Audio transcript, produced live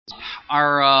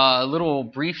our little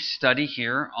brief study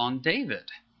here on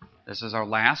David. This is our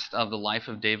last of the life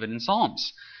of David in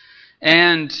Psalms.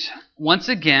 And once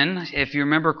again, if you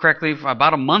remember correctly,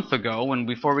 about a month ago,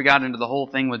 before we got into the whole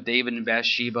thing with David and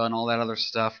Bathsheba and all that other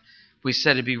stuff, we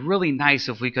said it'd be really nice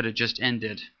if we could have just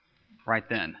ended right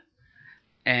then.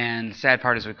 And the sad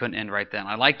part is we couldn't end right then.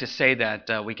 I like to say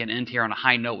that we can end here on a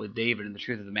high note with David, and the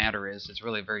truth of the matter is it's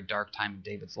really a very dark time in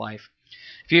David's life.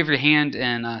 If you have your hand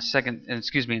in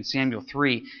Samuel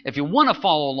 3, if you want to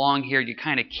follow along here, you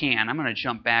kind of can. I'm going to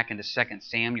jump back into 2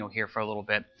 Samuel here for a little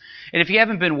bit. And if you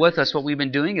haven't been with us, what we've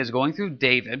been doing is going through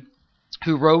David,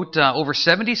 who wrote over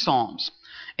 70 Psalms.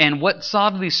 And what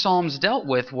some of these Psalms dealt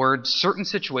with were certain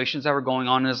situations that were going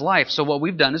on in his life. So what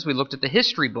we've done is we looked at the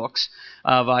history books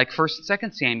of like 1st and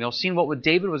 2nd Samuel, seen what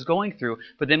David was going through,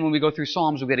 but then when we go through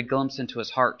Psalms, we get a glimpse into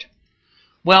his heart.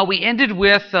 Well, we ended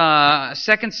with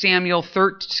 2 Samuel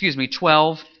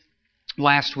 12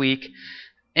 last week,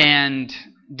 and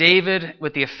David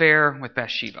with the affair with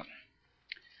Bathsheba.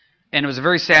 And it was a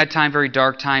very sad time, very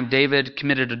dark time. David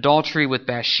committed adultery with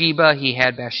Bathsheba. He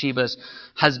had Bathsheba's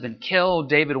husband killed.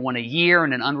 David went a year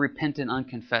in an unrepentant,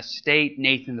 unconfessed state.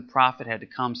 Nathan the prophet had to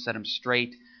come set him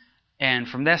straight. And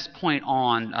from this point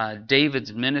on,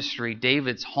 David's ministry,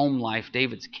 David's home life,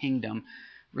 David's kingdom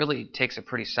really takes a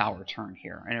pretty sour turn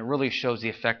here. And it really shows the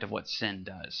effect of what sin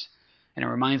does. And it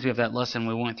reminds me of that lesson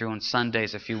we went through on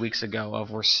Sundays a few weeks ago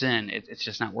of where sin, it's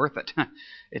just not worth it.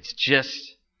 It's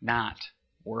just not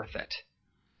worth it.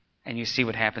 And you see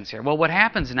what happens here. Well, what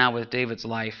happens now with David's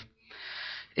life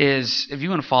is, if you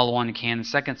want to follow on, you can. In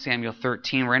 2 Samuel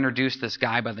 13, we're introduced to this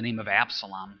guy by the name of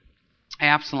Absalom.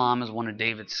 Absalom is one of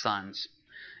David's sons.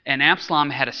 And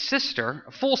Absalom had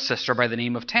a full sister by the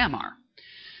name of Tamar.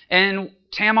 And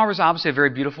Tamar was obviously a very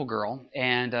beautiful girl,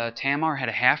 and Tamar had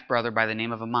a half-brother by the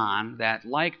name of Ammon that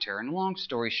liked her. And long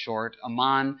story short,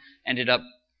 Ammon ended up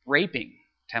raping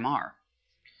Tamar.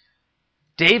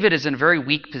 David is in a very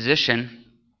weak position,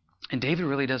 and David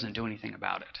really doesn't do anything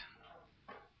about it.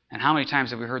 And how many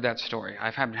times have we heard that story?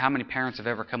 How many parents have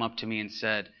ever come up to me and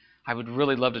said, I would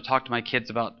really love to talk to my kids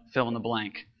about fill in the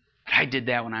blank, but I did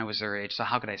that when I was their age, so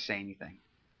how could I say anything?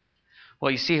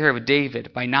 Well, you see here with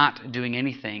David, by not doing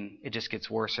anything, it just gets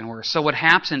worse and worse. So what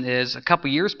happens is, a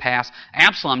couple years pass,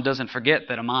 Absalom doesn't forget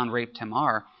that Ammon raped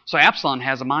Tamar, so Absalom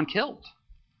has Ammon killed.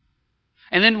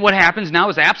 And then what happens now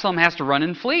is Absalom has to run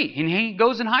and flee, and he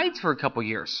goes and hides for a couple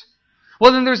years.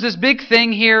 Well, then there's this big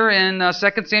thing here in 2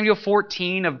 Samuel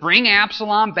 14 of bring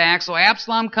Absalom back. So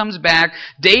Absalom comes back.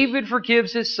 David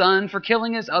forgives his son for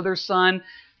killing his other son,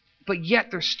 but yet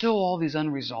there's still all these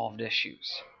unresolved issues.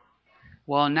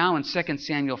 Well, now in 2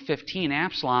 Samuel 15,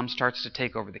 Absalom starts to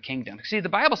take over the kingdom. See, the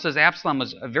Bible says Absalom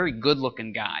was a very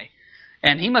good-looking guy,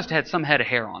 and he must have had some head of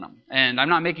hair on him. And I'm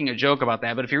not making a joke about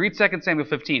that, but if you read 2 Samuel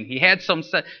 15, he had some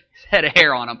head of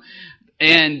hair on him.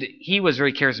 And he was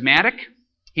very charismatic.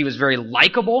 He was very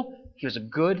likable. He was a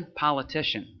good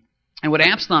politician. And what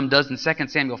Absalom does in 2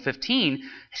 Samuel 15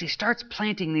 is he starts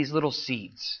planting these little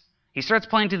seeds. He starts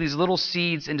planting these little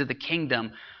seeds into the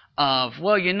kingdom of,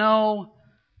 well, you know,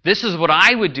 this is what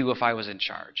I would do if I was in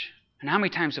charge. And how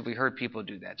many times have we heard people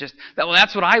do that? Well,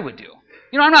 that's what I would do.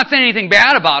 You know, I'm not saying anything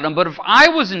bad about them, but if I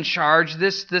was in charge,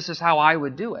 this is how I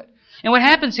would do it. And what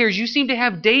happens here is you seem to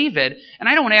have David, and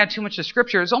I don't want to add too much to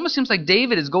Scripture, it almost seems like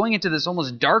David is going into this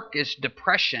almost darkish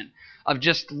depression of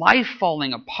just life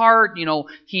falling apart. You know,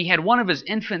 he had one of his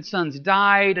infant sons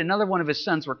died, another one of his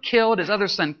sons were killed, his other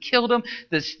son killed him,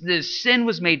 this sin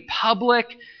was made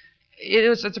public.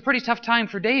 It's a pretty tough time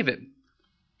for David.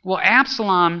 Well,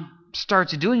 Absalom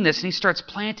starts doing this, and he starts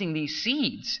planting these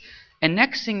seeds. And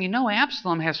next thing you know,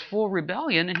 Absalom has full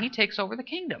rebellion, and he takes over the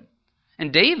kingdom.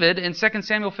 And David, in 2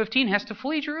 Samuel 15, has to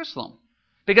flee Jerusalem.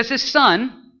 Because his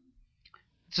son,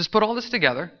 let's just put all this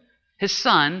together, his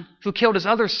son, who killed his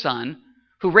other son,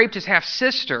 who raped his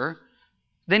half-sister,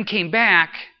 then came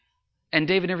back, and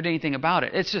David never did anything about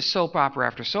it. It's just soap opera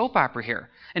after soap opera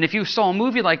here. And if you saw a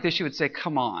movie like this, you would say,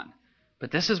 come on.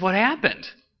 But this is what happened.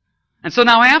 And so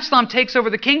now Absalom takes over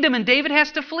the kingdom and David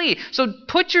has to flee. So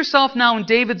put yourself now in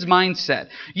David's mindset.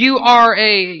 You're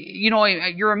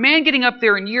a man getting up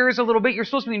there in years a little bit. You're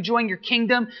supposed to be enjoying your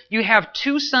kingdom. You have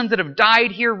 2 sons that have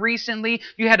died here recently.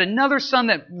 You had another son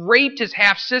that raped his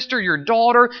half-sister, your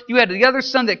daughter. You had the other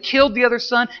son that killed the other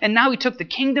son, and now he took the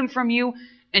kingdom from you.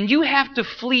 And you have to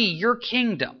flee your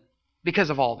kingdom because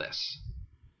of all this.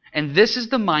 And this is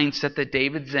the mindset that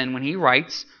David's in when he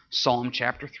writes Psalm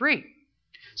chapter 3.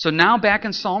 So now back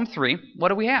in Psalm 3, what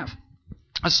do we have?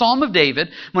 A psalm of David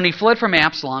when he fled from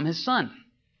Absalom, his son.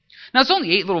 Now it's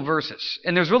only 8 little verses,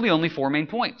 and there's really only 4 main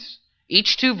points.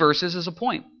 Each 2 verses is a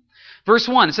point. Verse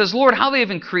 1, it says, Lord, how they have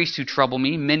increased who trouble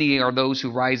me. Many are those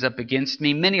who rise up against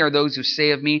me. Many are those who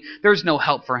say of me, there is no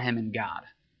help for him in God.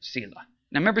 Selah.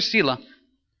 Now remember Selah.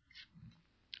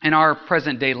 In our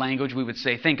present day language, we would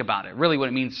say, think about it. Really what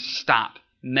it means, stop,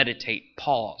 meditate,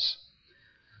 pause.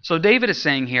 So David is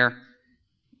saying here,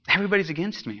 everybody's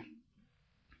against me.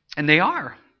 And they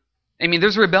are. I mean,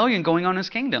 there's a rebellion going on in his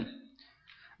kingdom.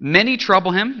 Many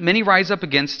trouble him. Many rise up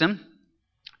against him.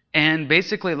 And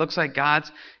basically it looks like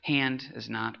God's hand is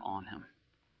not on him.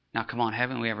 Now come on,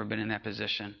 haven't we ever been in that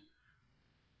position?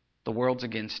 The world's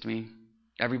against me.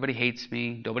 Everybody hates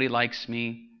me. Nobody likes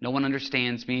me. No one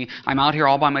understands me. I'm out here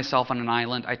all by myself on an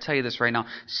island. I tell you this right now.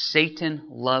 Satan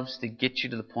loves to get you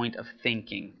to the point of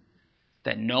thinking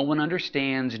that no one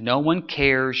understands, no one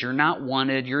cares, you're not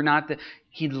wanted, you're not the...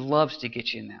 He loves to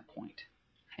get you in that point.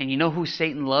 And you know who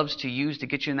Satan loves to use to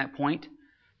get you in that point?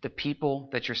 The people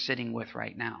that you're sitting with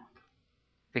right now.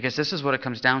 Because this is what it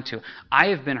comes down to. I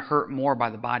have been hurt more by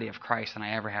the body of Christ than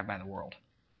I ever have by the world.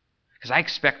 Because I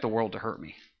expect the world to hurt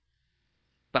me.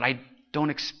 But I don't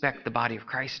expect the body of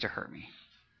Christ to hurt me.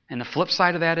 And the flip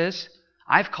side of that is,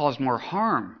 I've caused more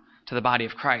harm to the body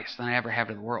of Christ than I ever have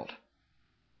to the world.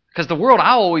 Because the world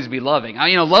I'll always be loving.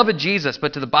 Love of Jesus.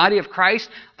 But to the body of Christ,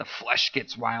 the flesh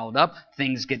gets riled up.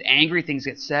 Things get angry. Things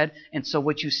get said. And so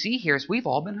what you see here is we've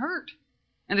all been hurt.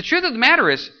 And the truth of the matter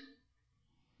is,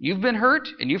 you've been hurt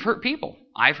and you've hurt people.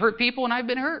 I've hurt people and I've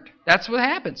been hurt. That's what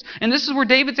happens. And this is where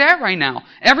David's at right now.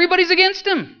 Everybody's against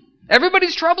him.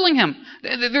 Everybody's troubling him.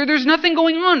 There's nothing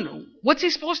going on. What's he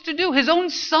supposed to do? His own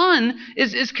son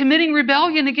is committing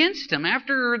rebellion against him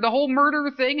after the whole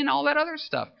murder thing and all that other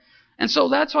stuff. And so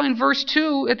that's why in verse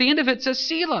 2, at the end of it, says,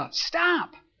 Selah,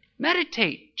 stop,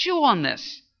 meditate, chew on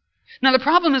this. Now the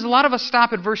problem is a lot of us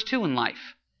stop at verse 2 in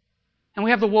life. And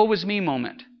we have the woe is me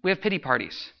moment. We have pity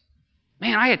parties.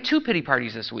 Man, I had 2 pity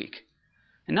parties this week.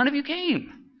 And none of you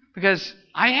came. Because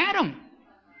I had them.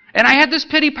 And I had this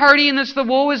pity party and it's the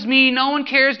woe is me. No one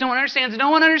cares. No one understands. No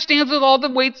one understands with all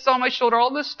the weights on my shoulder.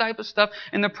 All this type of stuff.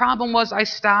 And the problem was I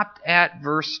stopped at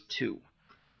verse 2.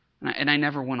 And I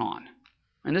never went on.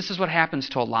 And this is what happens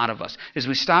to a lot of us. Is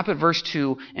we stop at verse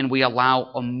 2 and we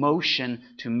allow emotion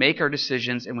to make our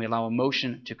decisions. And we allow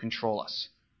emotion to control us.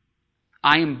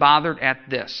 I am bothered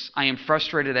at this. I am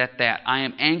frustrated at that. I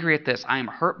am angry at this. I am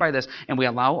hurt by this. And we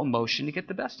allow emotion to get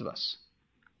the best of us.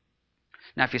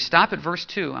 Now, if you stop at verse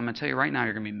 2, I'm going to tell you right now,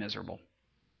 you're going to be miserable.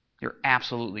 You're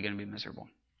absolutely going to be miserable.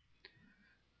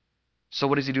 So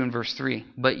what does he do in verse 3?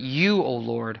 But you, O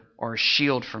Lord, are a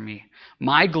shield for me,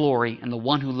 my glory, and the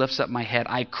one who lifts up my head.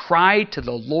 I cried to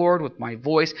the Lord with my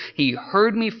voice. He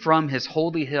heard me from his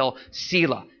holy hill,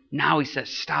 Selah. Now he says,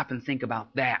 stop and think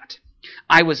about that.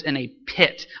 I was in a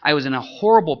pit. I was in a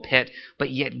horrible pit, but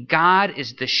yet God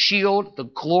is the shield, the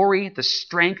glory, the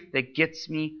strength that gets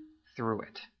me through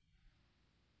it.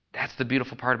 That's the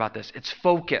beautiful part about this. It's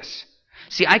focus.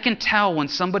 See, I can tell when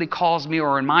somebody calls me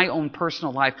or in my own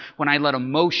personal life when I let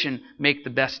emotion make the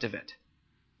best of it.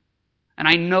 And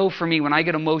I know for me, when I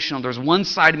get emotional, there's one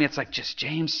side of me that's like, just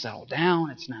James, settle down.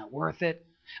 It's not worth it.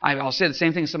 I'll say the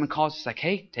same thing if someone calls. It's like,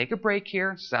 hey, take a break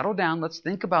here. Settle down. Let's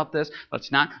think about this.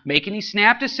 Let's not make any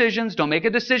snap decisions. Don't make a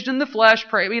decision in the flesh.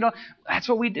 Pray. That's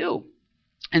what we do.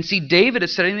 And see, David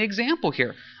is setting the example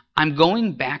here. I'm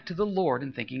going back to the Lord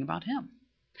and thinking about Him.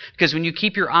 Because when you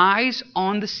keep your eyes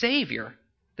on the Savior,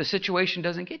 the situation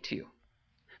doesn't get to you.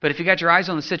 But if you got your eyes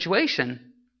on the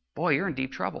situation, boy, you're in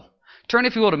deep trouble. Turn,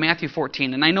 if you will, to Matthew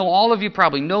 14. And I know all of you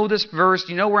probably know this verse.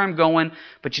 You know where I'm going.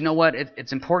 But you know what?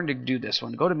 It's important to do this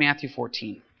one. Go to Matthew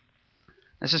 14.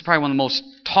 This is probably one of the most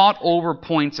taught over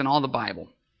points in all the Bible.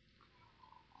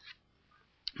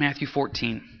 Matthew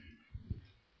 14.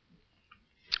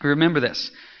 Remember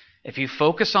this. If you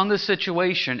focus on the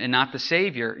situation and not the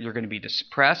Savior, you're going to be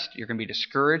depressed, you're going to be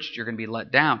discouraged, you're going to be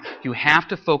let down. You have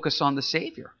to focus on the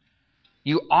Savior.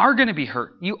 You are going to be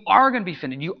hurt. You are going to be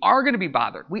offended. You are going to be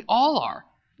bothered. We all are.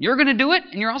 You're going to do it,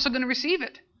 and you're also going to receive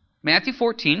it. Matthew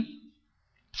 14,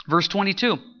 verse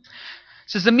 22. It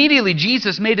says, immediately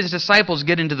Jesus made his disciples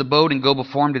get into the boat and go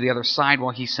before him to the other side while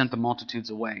he sent the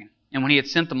multitudes away. And when he had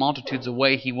sent the multitudes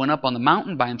away, he went up on the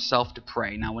mountain by himself to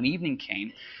pray. Now when evening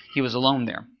came, he was alone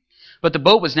there. But the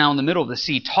boat was now in the middle of the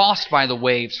sea, tossed by the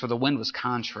waves, for the wind was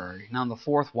contrary. Now in the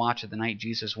 4th watch of the night,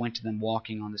 Jesus went to them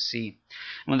walking on the sea.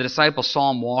 And when the disciples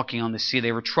saw him walking on the sea,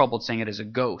 they were troubled, saying, it is a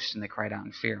ghost, and they cried out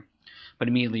in fear. But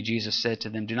immediately Jesus said to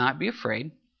them, do not be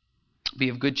afraid. Be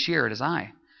of good cheer, it is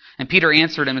I. And Peter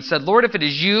answered him and said, Lord, if it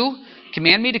is you,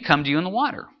 command me to come to you in the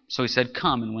water. So he said,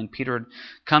 come. And when Peter had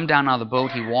come down out of the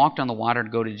boat, he walked on the water to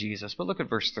go to Jesus. But look at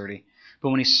verse 30. But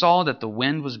when he saw that the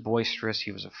wind was boisterous,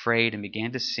 he was afraid and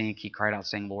began to sink. He cried out,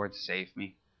 saying, Lord, save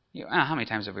me. How many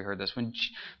times have we heard this? When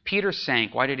Peter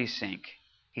sank, why did he sink?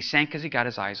 He sank because he got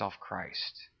his eyes off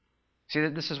Christ. See,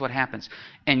 this is what happens.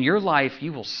 In your life,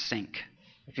 you will sink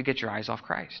if you get your eyes off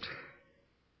Christ.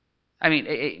 I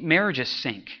mean, marriages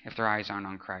sink if their eyes aren't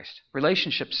on Christ.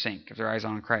 Relationships sink if their eyes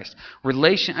aren't on Christ.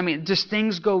 Just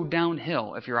things go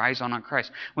downhill if your eyes aren't on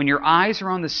Christ. When your eyes are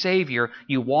on the Savior,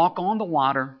 you walk on the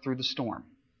water through the storm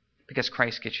because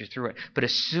Christ gets you through it. But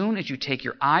as soon as you take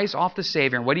your eyes off the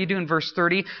Savior, and what do you do in verse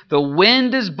 30? The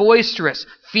wind is boisterous.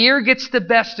 Fear gets the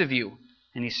best of you,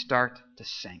 and you start to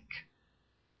sink.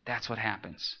 That's what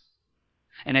happens.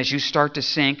 And as you start to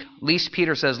sink, at least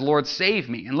Peter says, Lord, save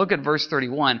me. And look at verse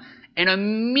 31. And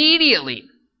immediately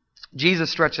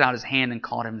Jesus stretched out his hand and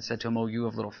caught him and said to him, "Oh, you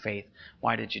of little faith,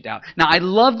 why did you doubt?" Now, I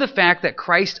love the fact that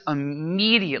Christ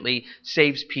immediately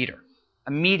saves Peter.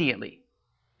 Immediately.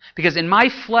 Because in my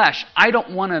flesh, I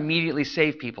don't want to immediately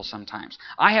save people sometimes.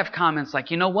 I have comments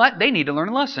like, you know what? They need to learn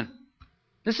a lesson.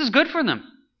 This is good for them.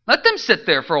 Let them sit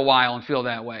there for a while and feel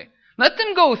that way. Let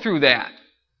them go through that.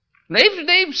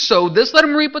 They've sowed this. Let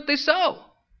them reap what they sow.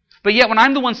 But yet, when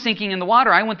I'm the one sinking in the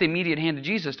water, I want the immediate hand of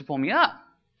Jesus to pull me up.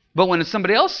 But when it's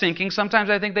somebody else sinking,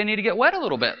 sometimes I think they need to get wet a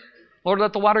little bit. Lord,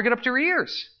 let the water get up to your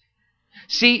ears.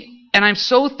 See, and I'm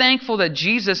so thankful that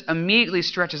Jesus immediately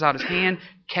stretches out his hand,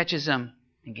 catches him,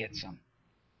 and gets him.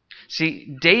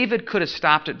 See, David could have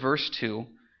stopped at verse 2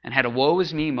 and had a woe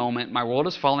is me moment. My world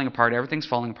is falling apart. Everything's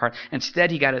falling apart. Instead,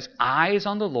 he got his eyes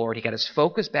on the Lord. He got his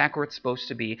focus back where it's supposed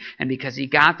to be. And because he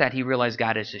got that, he realized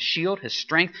God is his shield, his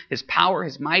strength, his power,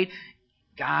 his might.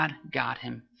 God got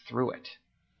him through it.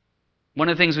 One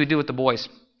of the things we do with the boys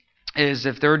is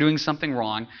if they're doing something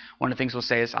wrong, one of the things we'll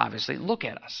say is obviously, look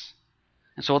at us.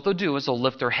 And so what they'll do is they'll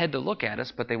lift their head to look at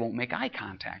us, but they won't make eye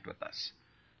contact with us.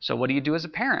 So what do you do as a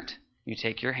parent? You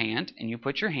take your hand and you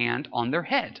put your hand on their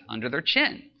head, under their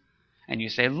chin. And you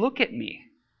say, look at me.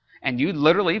 And you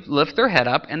literally lift their head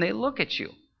up and they look at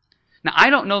you. Now, I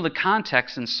don't know the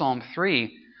context in Psalm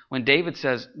 3 when David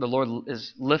says, the Lord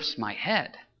lifts my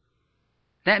head.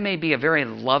 That may be a very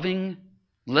loving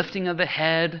lifting of the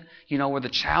head, where the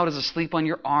child is asleep on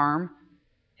your arm.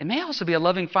 It may also be a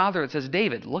loving father that says,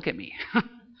 David, look at me.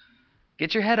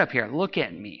 Get your head up here. Look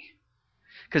at me.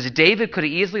 Because David could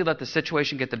have easily let the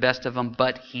situation get the best of him,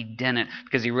 but he didn't,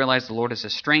 because he realized the Lord is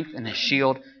his strength and his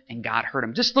shield, and God heard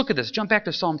him. Just look at this. Jump back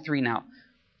to Psalm 3 now.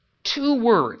 2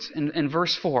 words in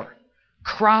verse 4.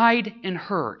 Cried and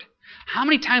heard. How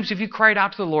many times have you cried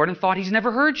out to the Lord and thought he's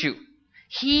never heard you?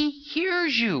 He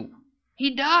hears you.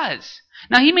 He does.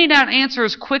 Now, he may not answer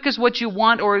as quick as what you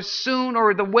want or as soon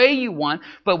or the way you want,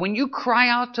 but when you cry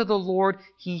out to the Lord,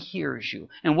 he hears you.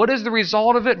 And what is the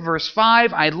result of it? Verse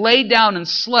 5, I lay down and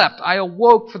slept. I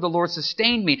awoke, for the Lord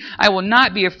sustained me. I will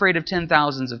not be afraid of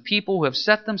 10,000s of people who have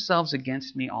set themselves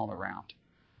against me all around.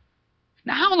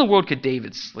 Now, how in the world could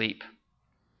David sleep?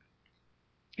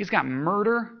 He's got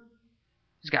murder,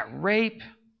 he's got rape,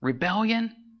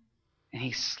 rebellion, and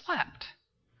he slept.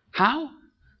 How?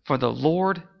 For the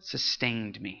Lord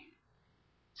sustained me.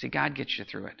 See, God gets you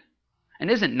through it.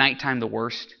 And isn't nighttime the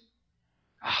worst?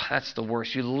 Oh, that's the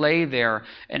worst. You lay there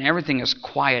and everything is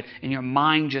quiet and your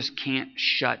mind just can't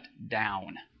shut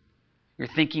down. You're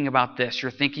thinking about this.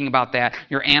 You're thinking about that.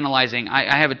 You're analyzing.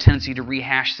 I have a tendency to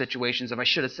rehash situations. If I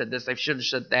should have said this, I should have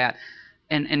said that.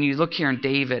 And you look here in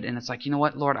David and it's like, you know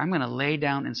what, Lord, I'm going to lay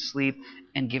down and sleep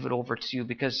and give it over to you.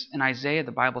 Because in Isaiah,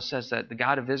 the Bible says that the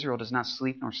God of Israel does not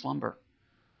sleep nor slumber.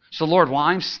 So, Lord, while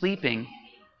I'm sleeping,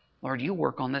 Lord, you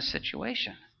work on this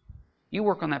situation. You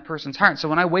work on that person's heart. So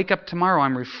when I wake up tomorrow,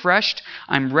 I'm refreshed.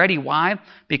 I'm ready. Why?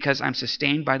 Because I'm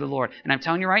sustained by the Lord. And I'm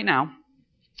telling you right now,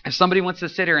 if somebody wants to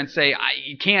sit here and say,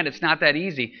 you can't, it's not that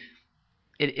easy,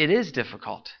 it is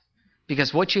difficult.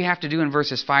 Because what you have to do in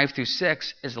verses 5 through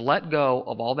 6 is let go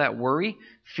of all that worry,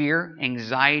 fear,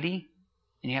 anxiety,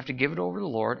 and you have to give it over to the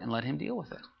Lord and let him deal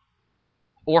with it.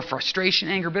 Or frustration,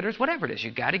 anger, bitterness, whatever it is.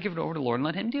 You've got to give it over to the Lord and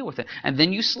let him deal with it. And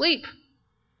then you sleep.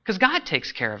 Because God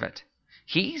takes care of it.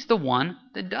 He's the one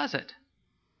that does it.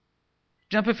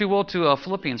 Jump, if you will, to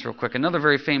Philippians real quick. Another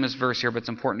very famous verse here, but it's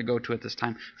important to go to at this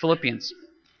time. Philippians.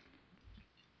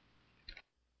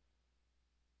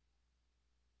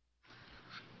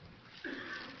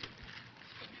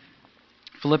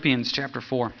 Philippians chapter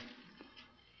 4.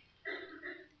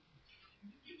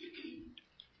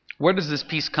 Where does this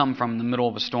peace come from in the middle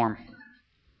of a storm?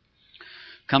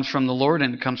 It comes from the Lord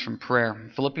and it comes from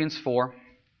prayer. Philippians 4,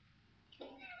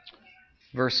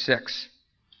 verse 6.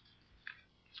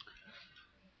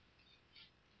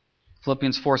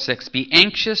 Philippians 4:6. Be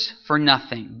anxious for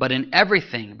nothing, but in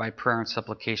everything by prayer and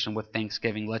supplication with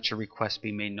thanksgiving, let your requests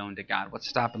be made known to God. Let's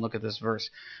stop and look at this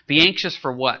verse. Be anxious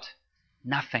for what?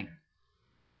 Nothing.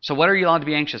 So what are you allowed to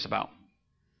be anxious about?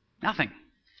 Nothing.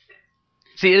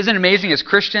 See, isn't it amazing as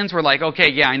Christians, we're like,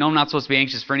 okay, yeah, I know I'm not supposed to be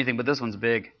anxious for anything, but this one's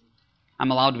big. I'm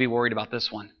allowed to be worried about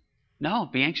this one. No,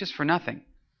 be anxious for nothing.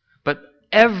 But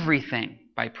everything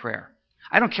by prayer.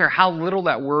 I don't care how little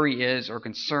that worry is or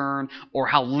concern or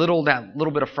how little that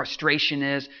little bit of frustration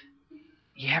is.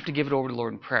 You have to give it over to the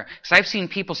Lord in prayer. Because I've seen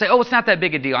people say, oh, it's not that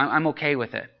big a deal. I'm okay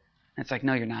with it. And it's like,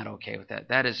 no, you're not okay with that.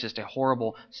 That is just a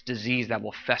horrible disease that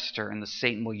will fester, and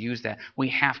Satan will use that. We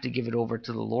have to give it over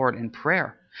to the Lord in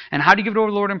prayer. And how do you give it over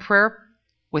to the Lord in prayer?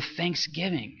 With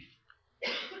thanksgiving.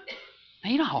 Now,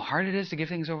 you know how hard it is to give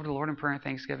things over to the Lord in prayer and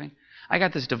thanksgiving? I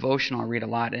got this devotional I read a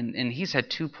lot, and he's had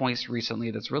 2 points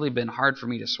recently that's really been hard for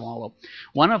me to swallow.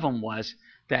 One of them was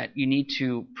that you need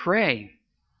to pray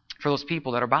for those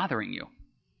people that are bothering you.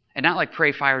 And not like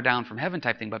pray fire down from heaven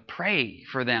type thing, but pray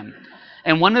for them.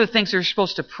 And one of the things you're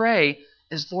supposed to pray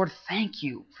is, Lord, thank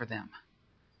you for them.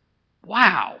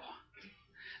 Wow.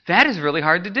 That is really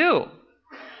hard to do.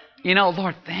 You know,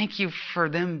 Lord, thank you for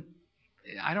them.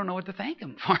 I don't know what to thank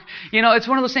him for. You know, it's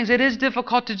one of those things, it is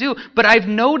difficult to do. But I've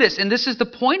noticed, and this is the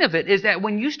point of it, is that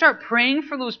when you start praying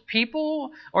for those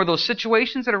people or those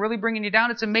situations that are really bringing you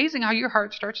down, it's amazing how your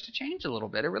heart starts to change a little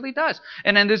bit. It really does.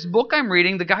 And in this book I'm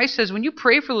reading, the guy says when you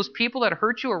pray for those people that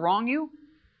hurt you or wrong you,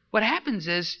 what happens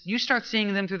is you start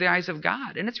seeing them through the eyes of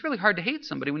God. And it's really hard to hate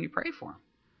somebody when you pray for them.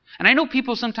 And I know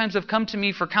people sometimes have come to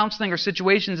me for counseling or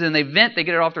situations and they vent, they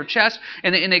get it off their chest,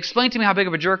 and they explain to me how big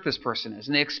of a jerk this person is.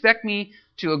 And they expect me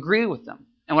to agree with them.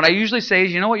 And what I usually say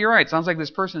is, you know what, you're right. Sounds like this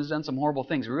person has done some horrible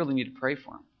things. We really need to pray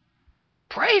for him.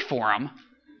 Pray for him?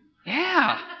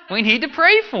 Yeah, we need to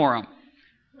pray for him.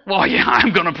 Well, yeah,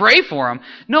 I'm going to pray for them.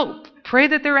 No, pray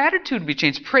that their attitude be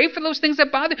changed. Pray for those things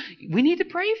that bother. We need to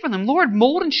pray for them. Lord,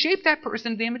 mold and shape that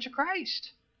person in the image of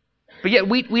Christ. But yet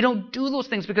we don't do those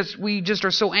things because we just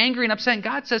are so angry and upset. And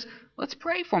God says, let's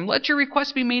pray for them. Let your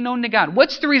requests be made known to God.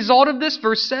 What's the result of this?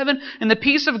 Verse 7, and the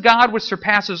peace of God which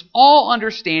surpasses all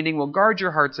understanding will guard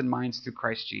your hearts and minds through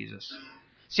Christ Jesus.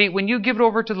 See, when you give it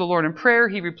over to the Lord in prayer,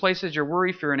 He replaces your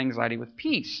worry, fear, and anxiety with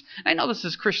peace. I know this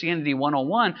is Christianity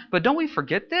 101, but don't we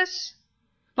forget this?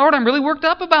 Lord, I'm really worked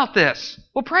up about this.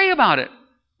 Well, pray about it.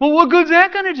 Well, what good's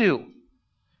that going to do?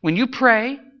 When you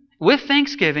pray with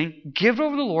thanksgiving, give it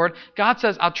over to the Lord, God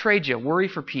says, I'll trade you worry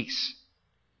for peace.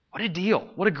 What a deal.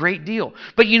 What a great deal.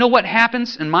 But you know what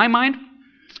happens in my mind?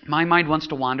 My mind wants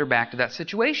to wander back to that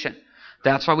situation.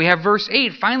 That's why we have verse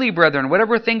 8. Finally, brethren,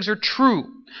 whatever things are true,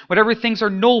 whatever things are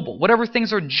noble, whatever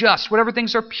things are just, whatever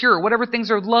things are pure, whatever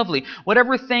things are lovely,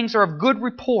 whatever things are of good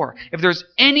rapport, if there's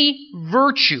any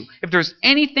virtue, if there's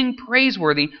anything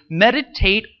praiseworthy,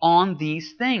 meditate on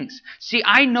these things. See,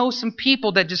 I know some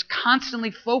people that just constantly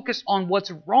focus on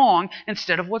what's wrong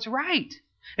instead of what's right.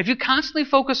 If you constantly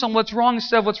focus on what's wrong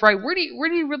instead of what's right, where do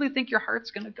you really think your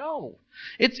heart's going to go?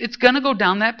 It's going to go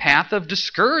down that path of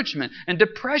discouragement and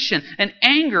depression and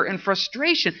anger and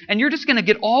frustration, and you're just going to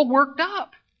get all worked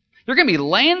up. You're going to be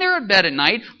laying there in bed at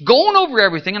night, going over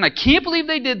everything, and I can't believe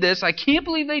they did this, I can't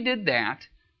believe they did that.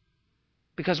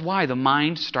 Because why? The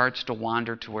mind starts to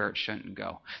wander to where it shouldn't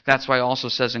go. That's why it also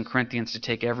says in Corinthians to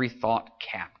take every thought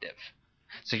captive.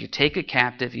 So you take it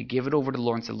captive, you give it over to the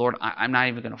Lord and say, Lord, I'm not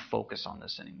even going to focus on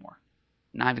this anymore.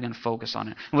 I'm not even going to focus on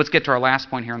it. And let's get to our last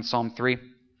point here in Psalm 3.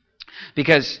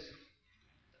 Because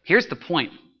here's the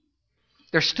point.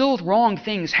 There's still wrong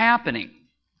things happening.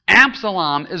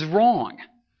 Absalom is wrong.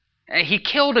 He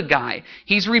killed a guy.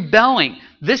 He's rebelling.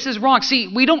 This is wrong. See,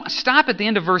 we don't stop at the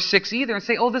end of verse 6 either and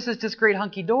say, oh, this is just great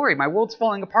hunky-dory. My world's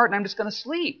falling apart and I'm just going to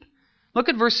sleep. Look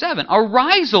at verse 7.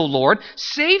 Arise, O Lord,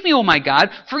 save me, O my God,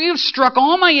 for you have struck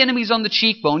all my enemies on the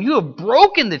cheekbone. You have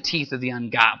broken the teeth of the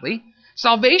ungodly.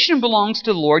 Salvation belongs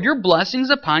to the Lord. Your blessings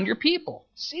upon your people.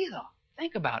 See, though,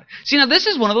 think about it. See, now this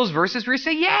is one of those verses where you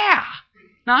say, yeah,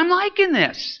 now I'm liking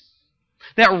this.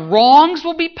 That wrongs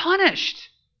will be punished.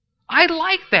 I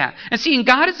like that. And see, and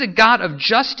God is a God of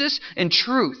justice and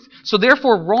truth. So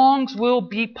therefore, wrongs will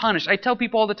be punished. I tell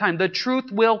people all the time, the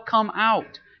truth will come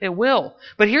out. It will.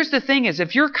 But here's the thing is,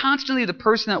 if you're constantly the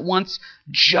person that wants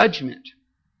judgment,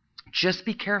 just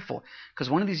be careful.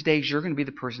 Because one of these days, you're going to be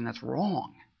the person that's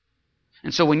wrong.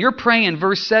 And so when you're praying in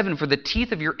verse 7 for the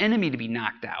teeth of your enemy to be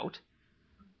knocked out,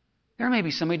 there may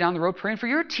be somebody down the road praying for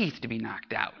your teeth to be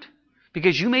knocked out.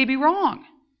 Because you may be wrong.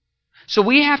 So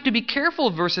we have to be careful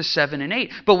of verses 7 and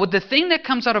 8. But what the thing that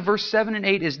comes out of verse 7 and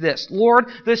 8 is this. Lord,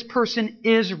 this person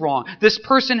is wrong. This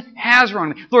person has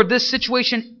wronged me. Lord, this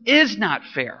situation is not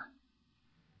fair.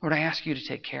 Lord, I ask you to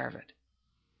take care of it.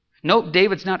 Note,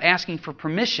 David's not asking for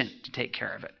permission to take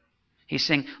care of it. He's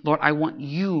saying, Lord, I want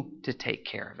you to take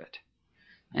care of it.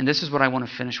 And this is what I want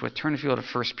to finish with. Turn if you will to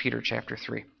 1 Peter chapter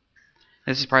 3.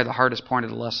 This is probably the hardest part of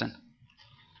the lesson.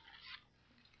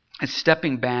 It's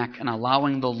stepping back and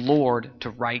allowing the Lord to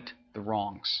right the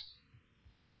wrongs.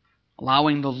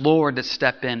 Allowing the Lord to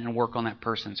step in and work on that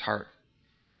person's heart.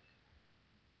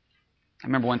 I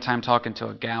remember one time talking to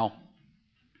a gal.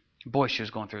 Boy, she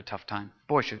was going through a tough time.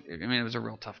 It was a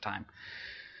real tough time.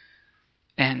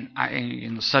 And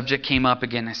the subject came up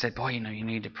again. I said, boy, you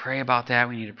need to pray about that.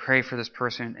 We need to pray for this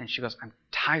person. And she goes, I'm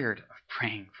tired of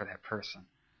praying for that person.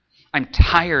 I'm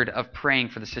tired of praying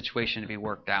for the situation to be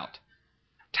worked out.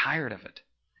 I'm tired of it.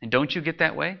 And don't you get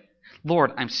that way?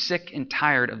 Lord, I'm sick and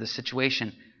tired of the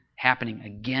situation happening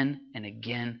again and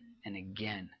again and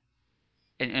again.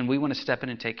 And we want to step in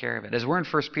and take care of it. As we're in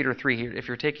 1 Peter 3 here, if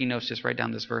you're taking notes, just write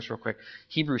down this verse real quick.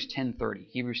 Hebrews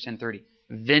 10:30.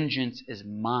 Vengeance is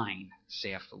mine,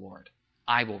 saith the Lord.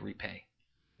 I will repay.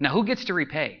 Now, who gets to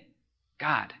repay?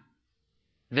 God.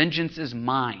 Vengeance is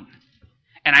mine.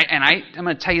 And I'm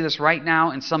going to tell you this right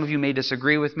now, and some of you may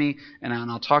disagree with me, and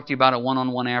I'll talk to you about it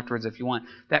one-on-one afterwards if you want.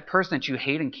 That person that you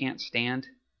hate and can't stand,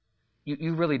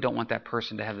 you really don't want that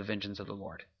person to have the vengeance of the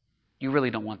Lord. You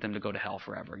really don't want them to go to hell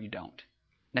forever. You don't.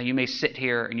 Now, you may sit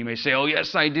here and you may say, oh,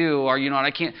 yes, I do, or,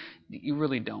 I can't. You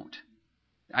really don't.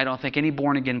 I don't think any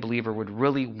born-again believer would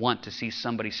really want to see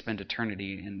somebody spend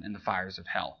eternity in the fires of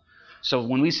hell. So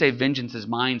when we say vengeance is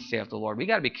mine, saith the Lord, we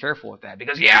got to be careful with that.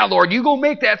 Because, yeah, Lord, you go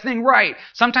make that thing right.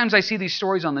 Sometimes I see these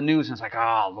stories on the news and it's like,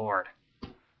 oh, Lord,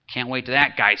 can't wait till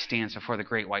that guy stands before the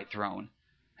great white throne.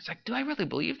 It's like, do I really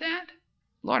believe that?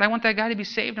 Lord, I want that guy to be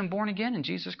saved and born again in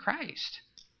Jesus Christ.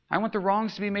 I want the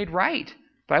wrongs to be made right.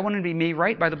 But I want him to be made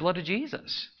right by the blood of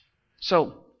Jesus.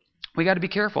 So we got to be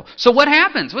careful. So what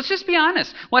happens? Let's just be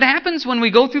honest. What happens when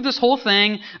we go through this whole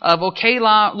thing of, okay,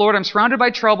 Lord, I'm surrounded by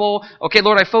trouble. Okay,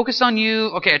 Lord, I focus on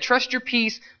you. Okay, I trust your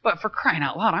peace. But for crying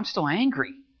out loud, I'm still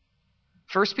angry.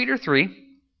 1 Peter 3,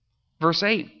 verse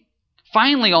 8.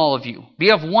 Finally, all of you,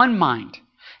 be of one mind,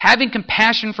 having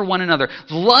compassion for one another.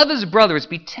 Love as brothers.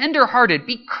 Be tender-hearted.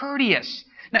 Be courteous.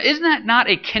 Now, isn't that not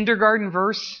a kindergarten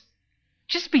verse?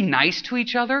 Just be nice to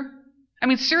each other. I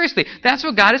mean, seriously, that's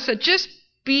what God has said. Just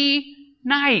be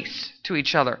nice to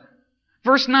each other.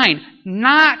 Verse 9,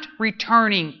 not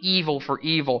returning evil for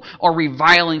evil or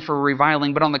reviling for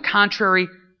reviling, but on the contrary,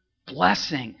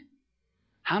 blessing.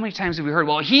 How many times have we heard,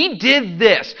 well, he did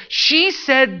this, she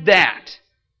said that?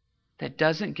 That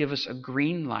doesn't give us a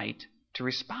green light to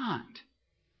respond.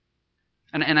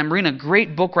 And I'm reading a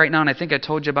great book right now, and I think I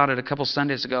told you about it a couple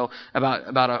Sundays ago,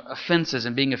 about offenses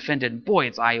and being offended. Boy,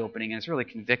 it's eye-opening, and it's really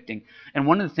convicting. And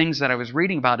one of the things that I was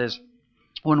reading about is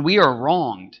when we are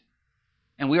wronged,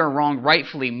 and we are wronged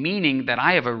rightfully, meaning that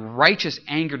I have a righteous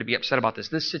anger to be upset about this.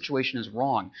 This situation is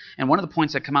wrong. And one of the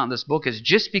points that come out in this book is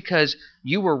just because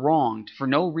you were wronged for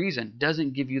no reason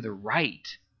doesn't give you the right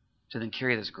to then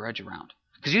carry this grudge around.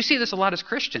 Because you see this a lot as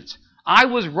Christians. I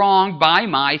was wronged by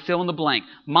my fill in the blank,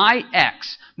 my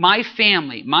ex, my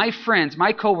family, my friends,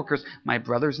 my coworkers, my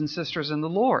brothers and sisters in the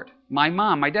Lord, my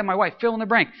mom, my dad, my wife, fill in the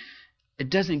blank.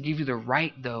 It doesn't give you the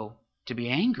right, though, to be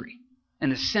angry in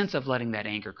the sense of letting that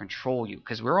anger control you,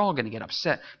 because we're all going to get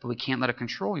upset, but we can't let it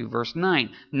control you. Verse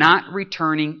 9, not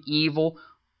returning evil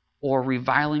or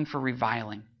reviling for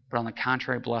reviling, but on the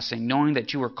contrary, blessing, knowing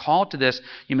that you were called to this,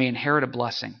 you may inherit a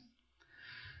blessing.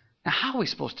 Now, how are we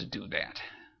supposed to do that?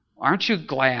 Aren't you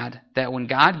glad that when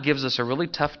God gives us a really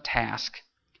tough task,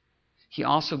 He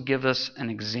also gives us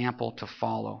an example to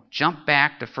follow? Jump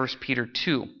back to 1 Peter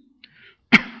 2.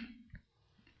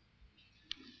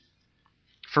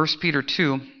 1 Peter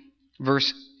 2,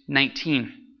 verse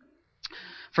 19.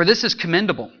 For this is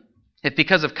commendable, if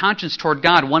because of conscience toward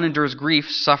God one endures grief,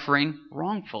 suffering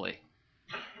wrongfully.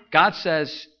 God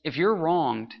says, if you're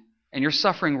wronged and you're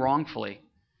suffering wrongfully,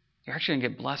 you're actually going to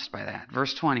get blessed by that.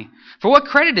 Verse 20. For what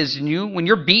credit is in you when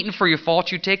you're beaten for your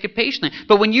faults, you take it patiently.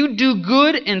 But when you do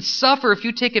good and suffer, if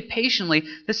you take it patiently,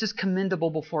 this is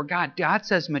commendable before God. God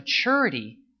says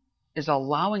maturity is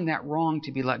allowing that wrong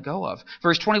to be let go of.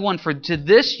 Verse 21. For to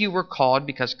this you were called,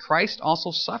 because Christ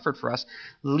also suffered for us,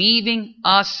 leaving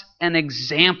us an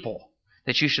example,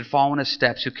 that you should follow in his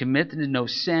steps, who committed no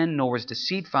sin, nor was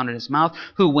deceit found in his mouth,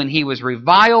 who, when he was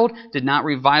reviled, did not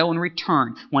revile in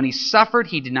return. When he suffered,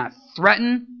 he did not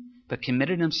threaten, but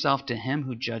committed himself to him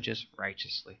who judges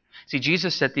righteously. See,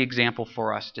 Jesus set the example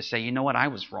for us to say, you know what, I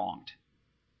was wronged,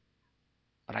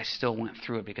 but I still went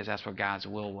through it because that's what God's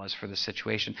will was for the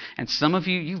situation. And some of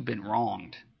you, you've been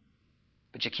wronged,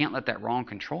 but you can't let that wrong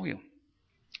control you.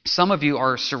 Some of you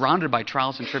are surrounded by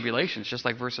trials and tribulations, just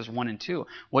like verses 1 and 2.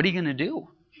 What are you going to do?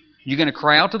 You're going to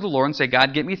cry out to the Lord and say,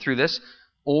 God, get me through this,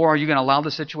 or are you going to allow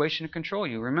the situation to control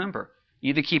you? Remember,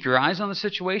 you either keep your eyes on the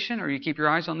situation or you keep your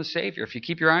eyes on the Savior. If you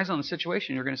keep your eyes on the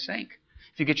situation, you're going to sink.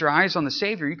 If you get your eyes on the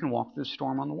Savior, you can walk through the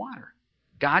storm on the water.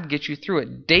 God gets you through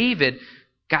it. David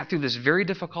got through this very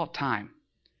difficult time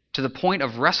to the point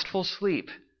of restful sleep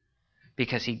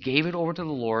because he gave it over to the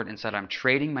Lord and said, I'm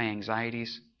trading my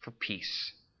anxieties for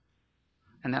peace.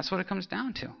 And that's what it comes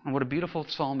down to. And what a beautiful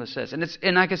psalm this is.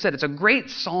 And like I said, it's a great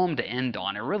psalm to end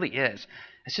on. It really is.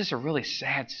 It's just a really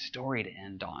sad story to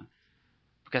end on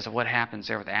because of what happens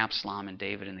there with Absalom and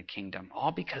David in the kingdom.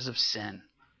 All because of sin.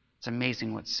 It's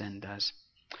amazing what sin does.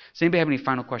 Does anybody have any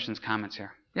final questions, comments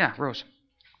here? Yeah, Rose.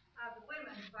 The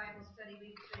women's Bible study,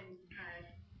 we've been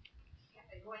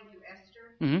going through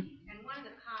Esther. Mm-hmm. And one of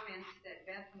the comments that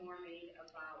Beth Moore made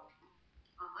about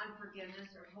unforgiveness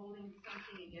or holding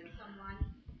something against someone,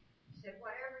 she said,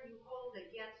 whatever you hold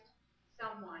against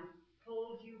someone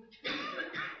holds you to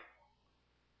them.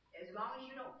 As long as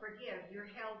you don't forgive, you're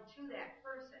held to that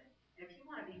person. And if you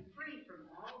want to be free from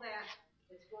all that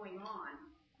that's going on,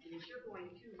 and that you're going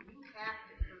through, you have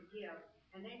to forgive,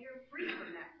 and then you're free from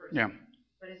that person. Yeah.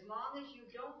 But as long as you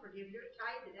don't forgive, you're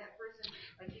tied to that person.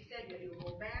 Like you said, you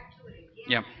go back to it again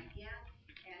Yep. and again.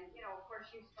 And, of course,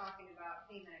 she was talking about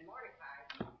Haman and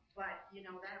Mordecai, but,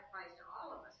 that applies to all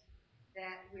of us,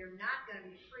 that we're not going to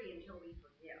be free until we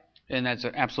forgive. And that's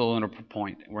an absolute wonderful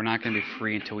point. We're not going to be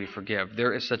free until we forgive.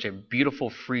 There is such a beautiful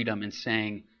freedom in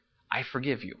saying, I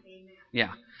forgive you. Amen.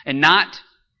 Yeah. And not,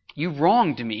 you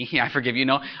wronged me. Yeah, I forgive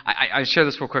you. I share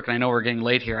this real quick, and I know we're getting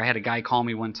late here. I had a guy call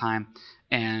me one time,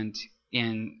 and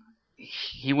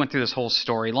he went through this whole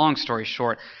story. Long story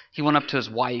short, he went up to his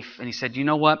wife, and he said, you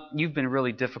know what? You've been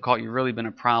really difficult. You've really been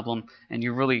a problem, and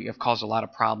you really have caused a lot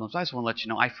of problems. I just want to let you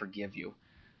know I forgive you.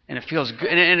 And it feels good,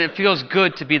 and it feels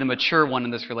good to be the mature one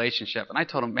in this relationship. And I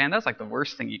told him, man, that's like the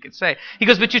worst thing you could say. He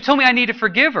goes, but you told me I need to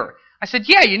forgive her. I said,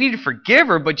 yeah, you need to forgive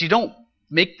her, but you don't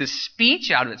make this speech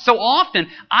out of it. So often,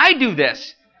 I do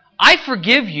this. I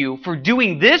forgive you for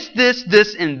doing this,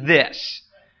 and this,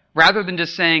 rather than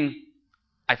just saying,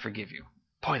 I forgive you.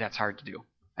 Boy, that's hard to do.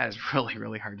 That is really,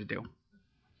 really hard to do.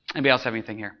 Anybody else have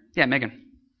anything here? Yeah, Megan.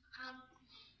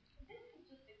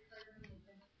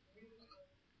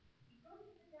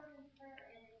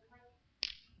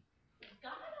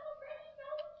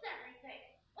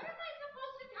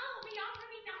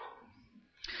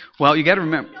 Well, you got to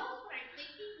remember.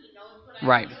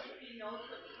 Right.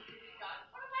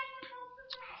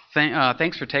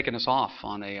 Thanks for taking us off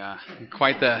on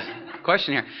quite the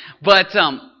question here. But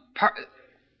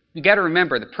you got to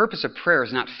remember, the purpose of prayer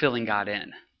is not filling God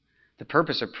in. The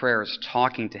purpose of prayer is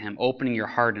talking to Him, opening your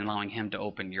heart, and allowing Him to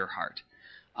open your heart.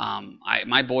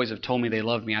 My boys have told me they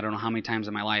love me I don't know how many times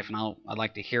in my life, and I'd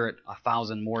like to hear it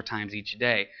 1,000 more times each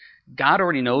day. God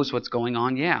already knows what's going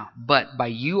on, yeah. But by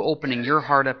you opening your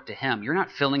heart up to Him, you're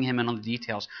not filling Him in on the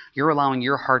details. You're allowing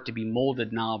your heart to be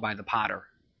molded now by the potter.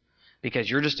 Because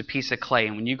you're just a piece of clay.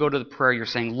 And when you go to the prayer, you're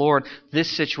saying, Lord, this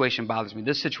situation bothers me.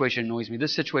 This situation annoys me.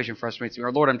 This situation frustrates me.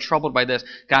 Or, Lord, I'm troubled by this.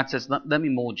 God says, let me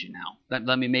mold you now.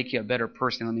 Let me make you a better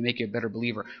person. Let me make you a better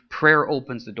believer. Prayer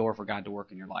opens the door for God to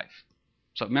work in your life.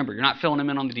 So remember, you're not filling Him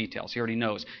in on the details. He already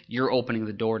knows. You're opening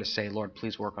the door to say, Lord,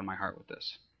 please work on my heart with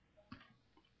this.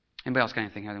 Anybody else got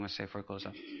anything here they want to say before we close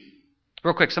up?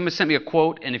 Real quick, somebody sent me a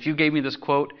quote, and if you gave me this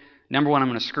quote, number one, I'm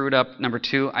going to screw it up. Number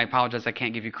two, I apologize, I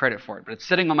can't give you credit for it. But it's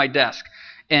sitting on my desk.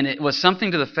 And it was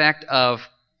something to the fact of,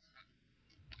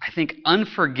 I think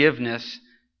unforgiveness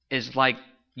is like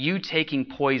you taking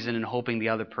poison and hoping the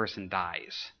other person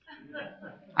dies.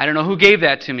 I don't know who gave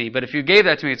that to me, but if you gave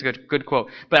that to me, it's a good quote.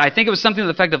 But I think it was something to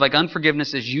the effect of like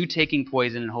unforgiveness is you taking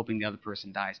poison and hoping the other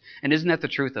person dies. And isn't that the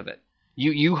truth of it?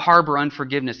 You harbor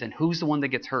unforgiveness, and who's the one that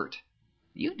gets hurt?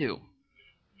 You do.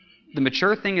 The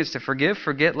mature thing is to forgive,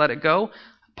 forget, let it go.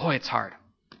 Boy, it's hard.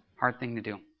 Hard thing to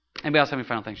do. Anybody else have any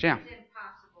final things? Yeah. It's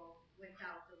impossible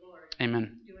without the Lord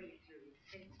Amen. doing it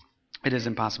through you. It is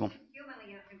impossible.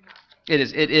 Humanly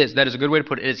impossible. It is. That is a good way to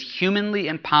put it. It is humanly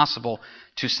impossible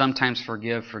to sometimes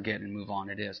forgive, forget, and move on.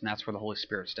 It is. And that's where the Holy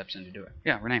Spirit steps in to do it.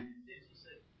 Yeah, Renee.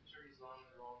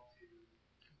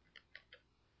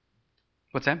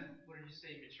 What's that? What did you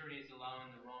say? Maturity is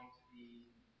allowing the wrong to be...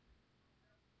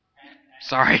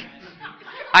 Sorry.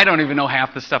 I don't even know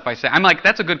half the stuff I say. I'm like,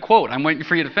 that's a good quote. I'm waiting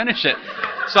for you to finish it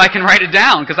so I can write it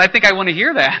down because I think I want to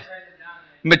hear that.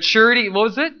 Maturity, what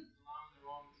was it?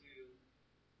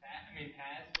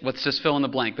 Let's just fill in the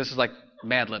blank. This is like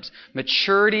Mad Libs.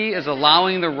 Maturity is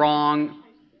allowing the wrong...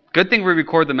 Good thing we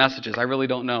record the messages. I really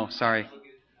don't know. Sorry.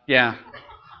 Yeah.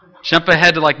 Jump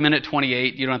ahead to like minute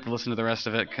 28. You don't have to listen to the rest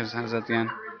of it because I was at the end.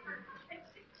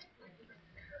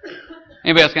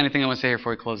 Anybody else got anything I want to say here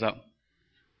before we close up?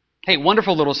 Hey,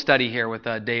 wonderful little study here with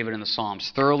David and the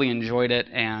Psalms. Thoroughly enjoyed it,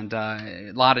 and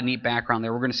a lot of neat background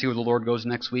there. We're going to see where the Lord goes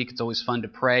next week. It's always fun to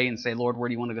pray and say, Lord, where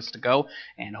do you want us to go?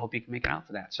 And I hope you can make it out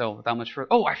for that. So without much further...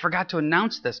 Oh, I forgot to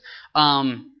announce this.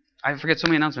 I forget so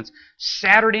many announcements.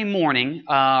 Saturday morning,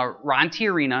 Ron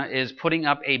Tiarina is putting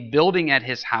up a building at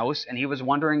his house, and he was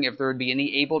wondering if there would be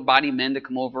any able-bodied men to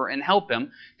come over and help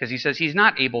him, because he says he's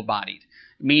not able-bodied,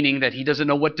 meaning that he doesn't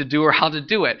know what to do or how to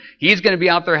do it. He's going to be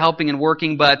out there helping and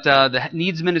working, but the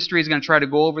Needs Ministry is going to try to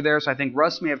go over there, so I think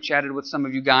Russ may have chatted with some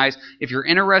of you guys. If you're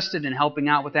interested in helping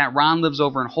out with that, Ron lives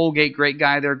over in Holgate, great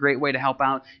guy there, great way to help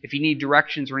out. If you need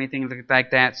directions or anything like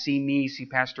that, see me, see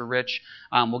Pastor Rich.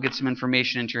 We'll get some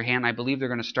information into your hand. I believe they're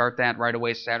going to start that right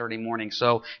away Saturday morning.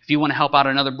 So if you want to help out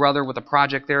another brother with a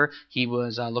project there, he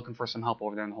was looking for some help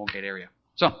over there in the Holgate area.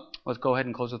 So let's go ahead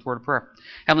and close with a word of prayer.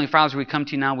 Heavenly Father, as we come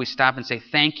to you now, we stop and say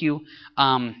thank you.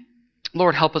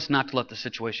 Lord, help us not to let the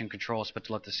situation control us, but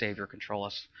to let the Savior control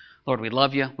us. Lord, we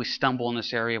love you. We stumble in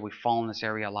this area. We fall in this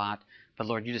area a lot. But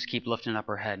Lord, you just keep lifting up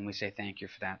our head, and we say thank you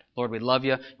for that. Lord, we love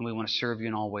you, and we want to serve you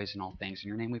in all ways and all things. In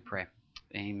your name we pray.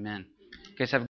 Amen. You guys have a